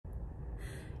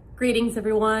Greetings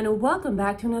everyone, welcome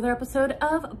back to another episode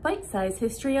of Bite Size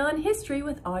History on History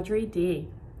with Audrey D.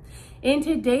 In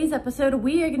today's episode,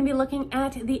 we are going to be looking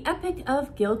at the Epic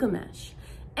of Gilgamesh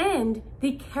and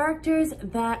the characters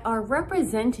that are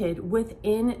represented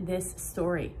within this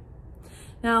story.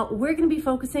 Now, we're going to be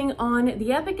focusing on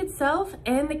the epic itself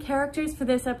and the characters for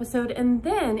this episode, and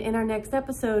then in our next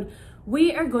episode,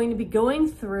 we are going to be going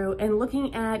through and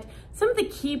looking at some of the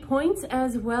key points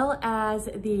as well as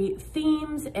the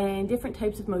themes and different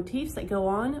types of motifs that go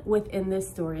on within this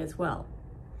story as well.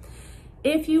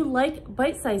 If you like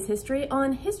bite-sized history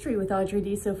on History with Audrey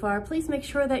D so far, please make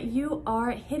sure that you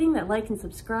are hitting that like and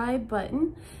subscribe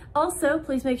button. Also,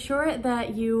 please make sure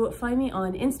that you find me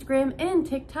on Instagram and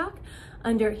TikTok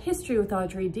under History with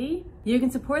Audrey D. You can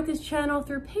support this channel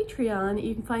through Patreon.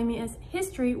 You can find me as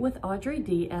History with Audrey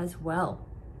D as well.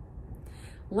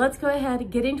 Let's go ahead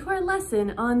and get into our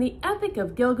lesson on the Epic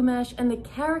of Gilgamesh and the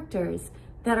characters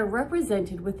that are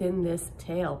represented within this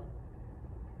tale.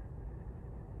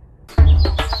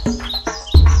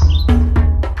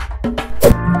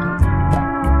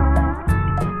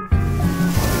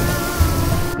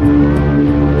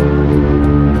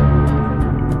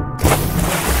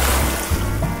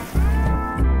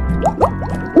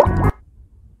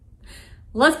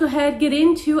 Let's go ahead and get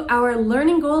into our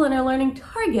learning goal and our learning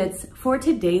targets for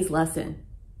today's lesson.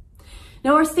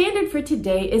 Now, our standard for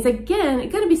today is again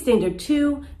going to be standard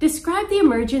 2, describe the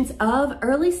emergence of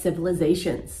early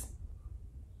civilizations.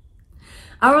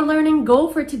 Our learning goal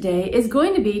for today is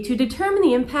going to be to determine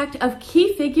the impact of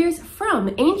key figures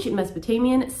from ancient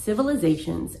Mesopotamian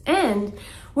civilizations. And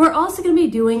we're also going to be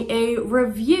doing a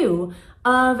review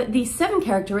of the 7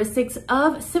 characteristics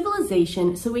of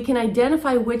civilization so we can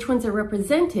identify which ones are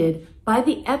represented by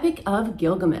the Epic of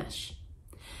Gilgamesh.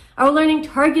 Our learning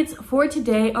targets for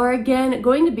today are again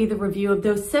going to be the review of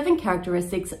those 7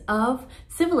 characteristics of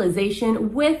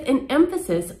civilization with an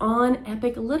emphasis on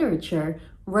epic literature,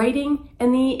 writing,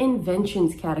 and the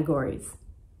inventions categories.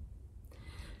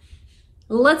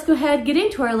 Let's go ahead and get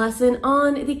into our lesson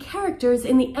on the characters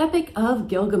in the Epic of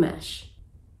Gilgamesh.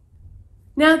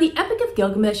 Now, the Epic of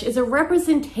Gilgamesh is a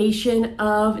representation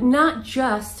of not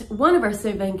just one of our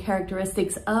 7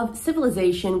 characteristics of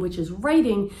civilization, which is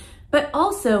writing, but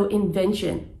also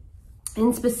invention,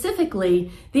 and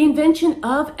specifically the invention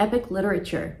of epic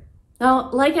literature. Now,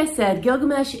 like I said,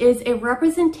 Gilgamesh is a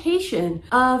representation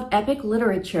of epic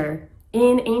literature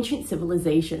in ancient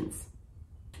civilizations.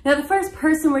 Now, the first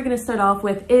person we're going to start off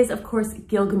with is, of course,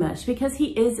 Gilgamesh, because he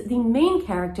is the main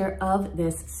character of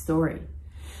this story.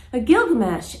 Now,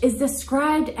 Gilgamesh is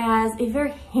described as a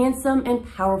very handsome and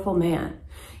powerful man.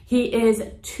 He is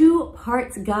 2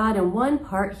 parts god and 1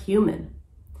 part human.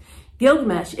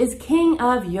 Gilgamesh is king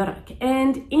of Uruk,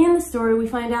 and in the story we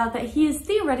find out that he is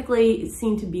theoretically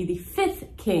seen to be the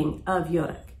 5th king of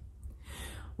Uruk.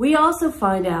 We also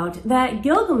find out that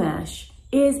Gilgamesh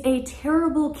is a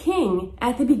terrible king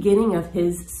at the beginning of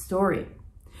his story.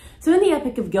 So in the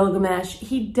Epic of Gilgamesh,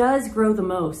 he does grow the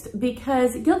most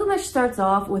because Gilgamesh starts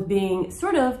off with being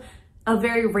sort of a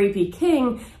very rapey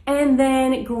king and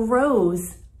then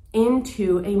grows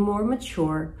into a more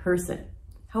mature person.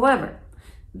 However,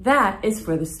 that is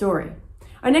for the story.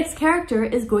 Our next character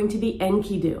is going to be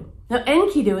Enkidu. Now,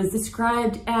 Enkidu is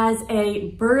described as a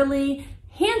burly,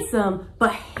 handsome,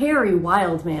 but hairy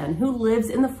wild man who lives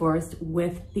in the forest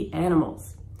with the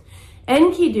animals.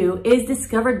 Enkidu is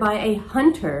discovered by a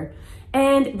hunter,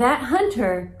 and that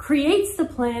hunter creates the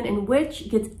plan in which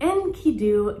gets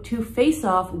Enkidu to face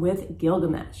off with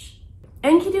Gilgamesh.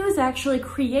 Enkidu is actually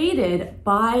created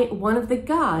by one of the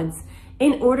gods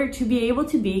in order to be able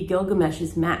to be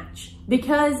Gilgamesh's match,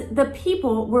 because the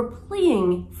people were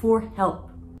pleading for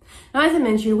help. Now, as I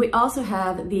mentioned, we also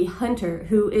have the hunter,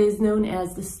 who is known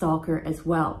as the stalker as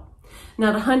well.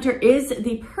 Now, the hunter is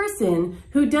the person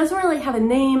who doesn't really have a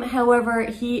name. However,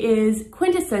 he is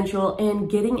quintessential in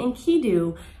getting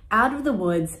Enkidu out of the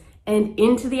woods and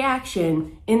into the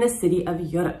action in the city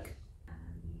of Uruk.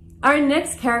 Our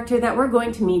next character that we're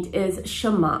going to meet is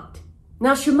Shamat.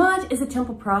 Now, Shamat is a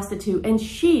temple prostitute, and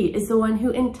she is the one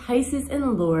who entices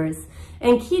and lures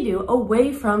Enkidu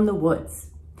away from the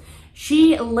woods.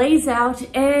 She lays out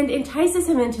and entices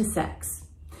him into sex.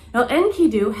 Now,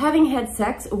 Enkidu, having had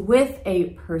sex with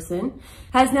a person,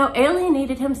 has now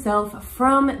alienated himself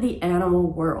from the animal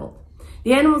world.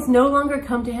 The animals no longer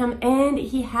come to him, and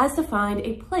he has to find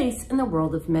a place in the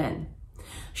world of men.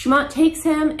 Shamat takes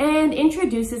him and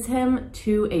introduces him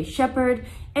to a shepherd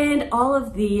and all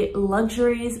of the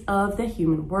luxuries of the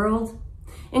human world,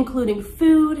 including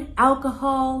food,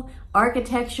 alcohol,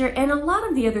 architecture, and a lot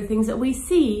of the other things that we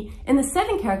see in the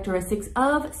 7 characteristics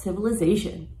of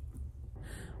civilization.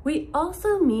 We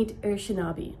also meet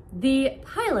Urshanabi, the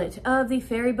pilot of the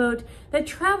ferry boat that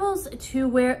travels to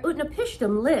where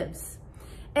Utnapishtim lives,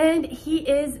 and he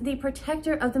is the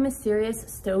protector of the mysterious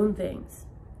stone things.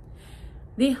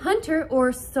 The hunter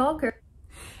or stalker.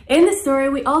 In the story,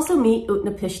 we also meet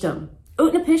Utnapishtim.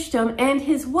 Utnapishtim and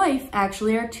his wife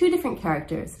actually are two different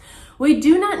characters. We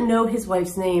do not know his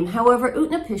wife's name. However,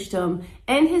 Utnapishtim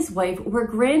and his wife were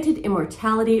granted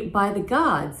immortality by the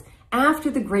gods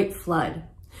after the Great Flood.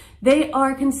 They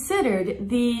are considered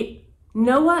the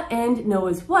Noah and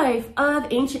Noah's wife of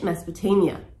ancient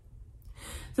Mesopotamia.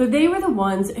 So they were the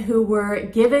ones who were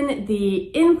given the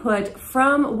input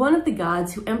from one of the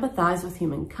gods who empathized with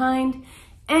humankind,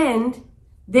 and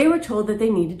they were told that they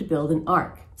needed to build an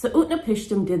ark. So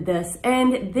Utnapishtim did this,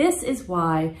 and this is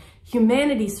why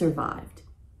humanity survived.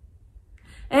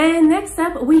 And next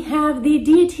up, we have the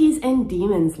deities and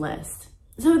demons list.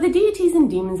 So the deities and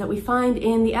demons that we find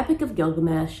in the Epic of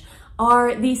Gilgamesh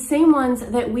are the same ones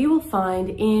that we will find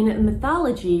in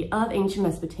mythology of ancient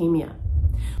Mesopotamia.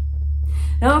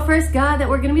 Now, our first god that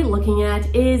we're going to be looking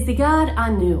at is the god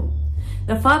Anu,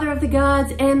 the father of the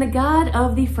gods and the god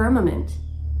of the firmament.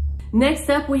 Next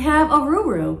up, we have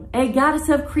Aruru, a goddess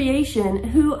of creation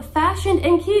who fashioned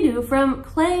Enkidu from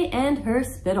clay and her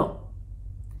spittle.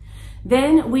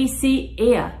 Then we see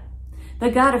Ea,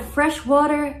 the god of fresh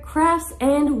water, crafts,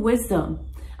 and wisdom,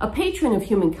 a patron of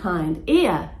humankind.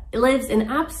 Ea lives in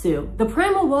Apsu, the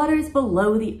primal waters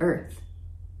below the earth.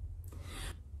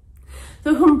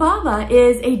 So Humbaba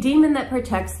is a demon that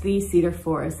protects the cedar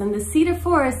forest, and the cedar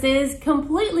forest is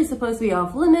completely supposed to be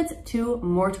off limits to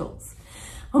mortals.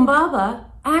 Humbaba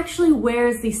actually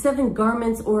wears the 7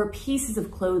 garments or pieces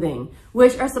of clothing,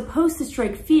 which are supposed to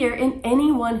strike fear in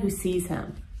anyone who sees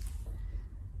him.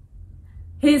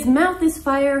 His mouth is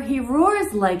fire, he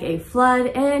roars like a flood,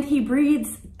 and he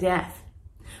breathes death,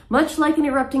 much like an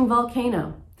erupting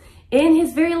volcano. In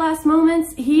his very last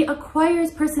moments, he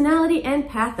acquires personality and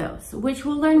pathos, which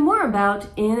we'll learn more about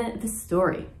in the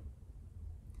story.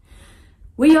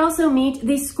 We also meet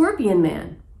the Scorpion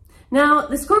Man. Now,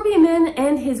 the Scorpion Man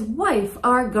and his wife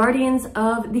are guardians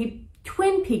of the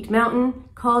twin-peaked mountain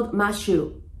called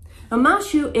Mashu. Now,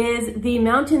 Mashu is the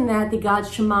mountain that the god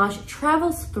Shamash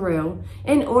travels through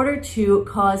in order to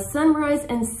cause sunrise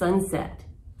and sunset.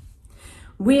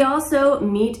 We also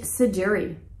meet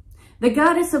Siduri, the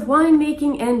goddess of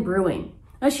winemaking and brewing.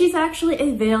 Now, she's actually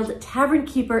a veiled tavern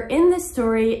keeper in this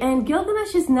story, and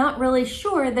Gilgamesh is not really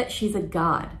sure that she's a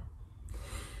god.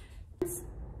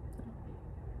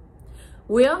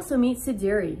 We also meet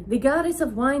Siduri, the goddess of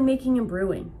winemaking and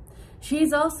brewing.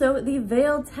 She's also the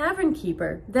veiled tavern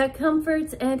keeper that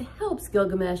comforts and helps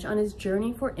Gilgamesh on his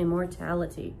journey for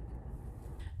immortality.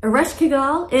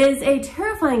 Ereshkigal is a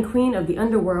terrifying queen of the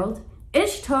underworld.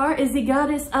 Ishtar is the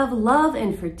goddess of love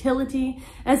and fertility,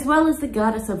 as well as the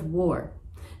goddess of war.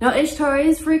 Now, Ishtar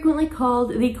is frequently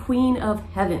called the Queen of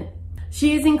Heaven.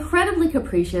 She is incredibly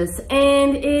capricious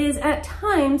and is at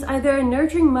times either a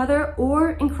nurturing mother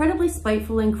or incredibly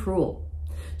spiteful and cruel.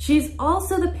 She's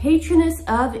also the patroness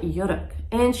of Uruk,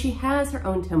 and she has her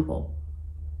own temple.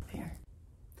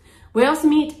 We also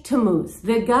meet Tammuz,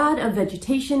 the god of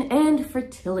vegetation and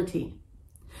fertility.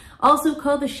 Also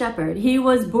called the shepherd, he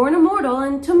was born immortal,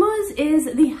 and Tammuz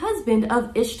is the husband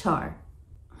of Ishtar.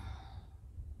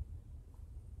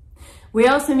 We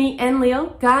also meet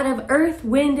Enlil, god of earth,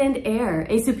 wind, and air,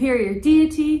 a superior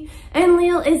deity.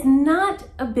 Enlil is not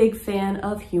a big fan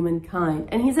of humankind,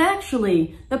 and he's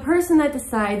actually the person that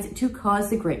decides to cause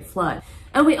the Great Flood.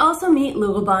 And we also meet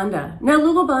Lulubanda. Now,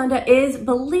 Lulubanda is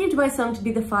believed by some to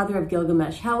be the father of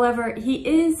Gilgamesh. However, he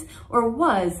is or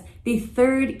was the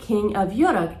 3rd king of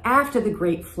Uruk after the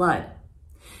Great Flood.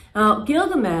 Now,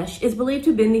 Gilgamesh is believed to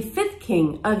have been the 5th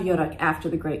king of Uruk after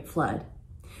the Great Flood.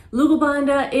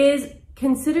 Lulubanda is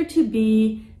considered to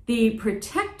be the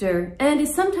protector and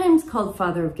is sometimes called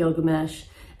father of Gilgamesh,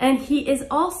 and he is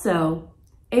also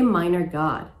a minor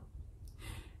god.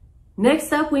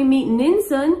 Next up, we meet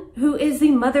Ninsun, who is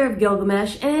the mother of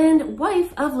Gilgamesh and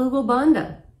wife of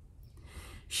Lulubanda.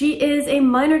 She is a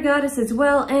minor goddess as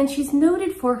well, and she's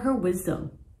noted for her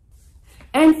wisdom.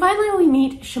 And finally, we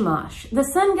meet Shamash, the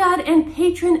sun god and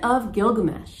patron of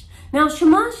Gilgamesh. Now,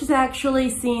 Shamash is actually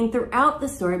seen throughout the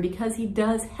story because he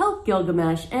does help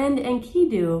Gilgamesh and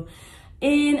Enkidu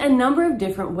in a number of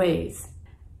different ways.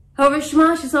 However,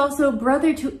 Shamash is also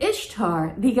brother to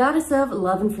Ishtar, the goddess of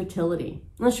love and fertility.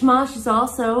 Now, Shamash is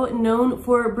also known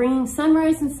for bringing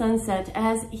sunrise and sunset,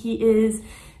 as he is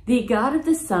the god of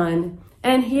the sun,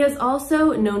 and he is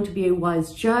also known to be a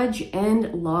wise judge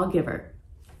and lawgiver.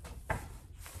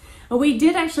 We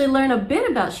did actually learn a bit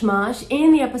about Shamash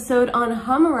in the episode on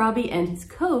Hammurabi and his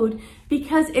code,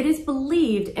 because it is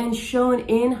believed and shown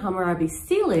in Hammurabi's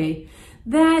stele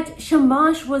that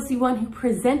Shamash was the one who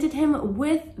presented him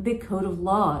with the code of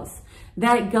laws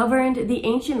that governed the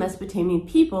ancient Mesopotamian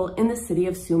people in the city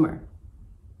of Sumer.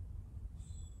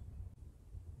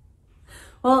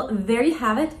 Well, there you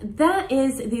have it. That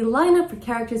is the lineup for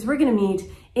characters we're going to meet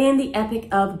in the Epic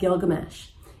of Gilgamesh.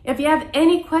 If you have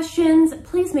any questions,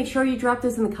 please make sure you drop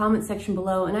those in the comment section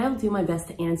below and I will do my best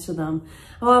to answer them.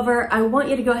 However, I want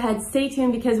you to go ahead, stay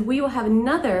tuned, because we will have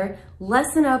another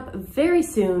lesson up very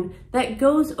soon that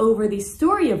goes over the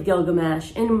story of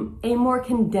Gilgamesh in a more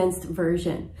condensed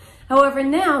version. However,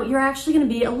 now you're actually going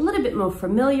to be a little bit more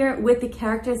familiar with the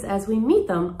characters as we meet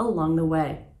them along the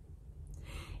way.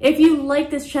 If you like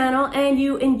this channel and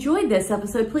you enjoyed this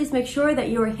episode, please make sure that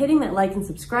you are hitting that like and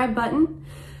subscribe button.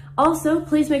 Also,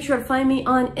 please make sure to find me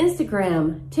on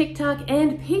Instagram, TikTok,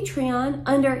 and Patreon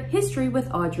under History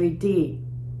with Audrey D.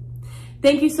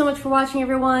 Thank you so much for watching,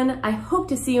 everyone. I hope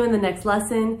to see you in the next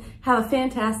lesson. Have a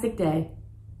fantastic day.